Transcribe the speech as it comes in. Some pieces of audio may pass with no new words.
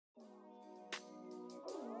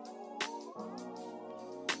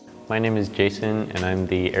My name is Jason, and I'm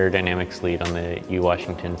the aerodynamics lead on the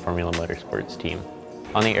UWashington Formula Motorsports team.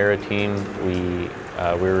 On the aero team,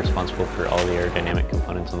 we're responsible for all the aerodynamic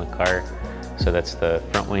components on the car. So that's the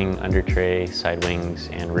front wing, under tray, side wings,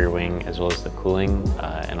 and rear wing, as well as the cooling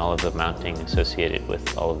and all of the mounting associated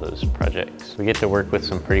with all of those projects. We get to work with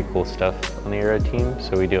some pretty cool stuff on the aero team.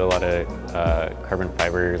 So we do a lot of carbon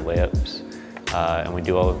fiber layups, and we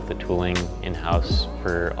do all of the tooling in-house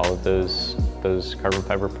for all of those carbon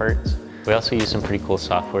fiber parts. We also use some pretty cool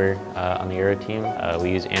software on the aero team.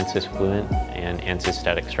 We use ANSYS Fluent and ANSYS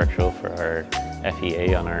Static Structural for our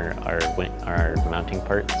FEA on our mounting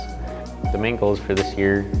parts. The main goals for this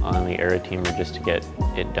year on the aero team are just to get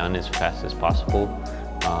it done as fast as possible,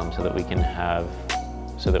 so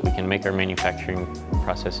that we can make our manufacturing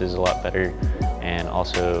processes a lot better and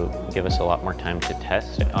also give us a lot more time to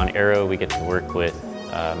test. On aero, we get to work with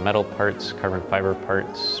metal parts, carbon fiber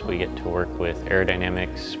parts, we get to work with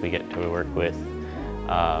aerodynamics, we get to work with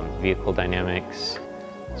vehicle dynamics.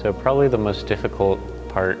 So probably the most difficult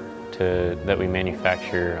part that we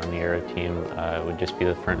manufacture on the aero team would just be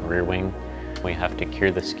the front and rear wing. We have to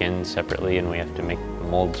cure the skins separately, and we have to make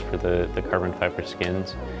molds for the carbon fiber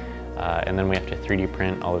skins. And then we have to 3D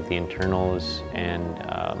print all of the internals, and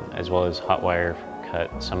as well as hot wire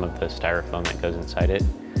cut some of the styrofoam that goes inside it.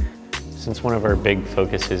 Since one of our big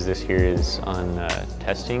focuses this year is on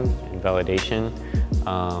testing and validation,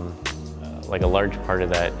 like a large part of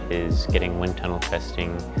that is getting wind tunnel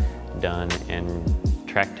testing done and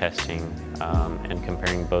track testing, and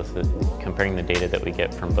comparing the data that we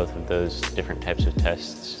get from both of those different types of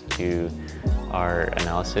tests to our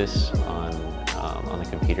analysis on the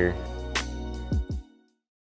computer.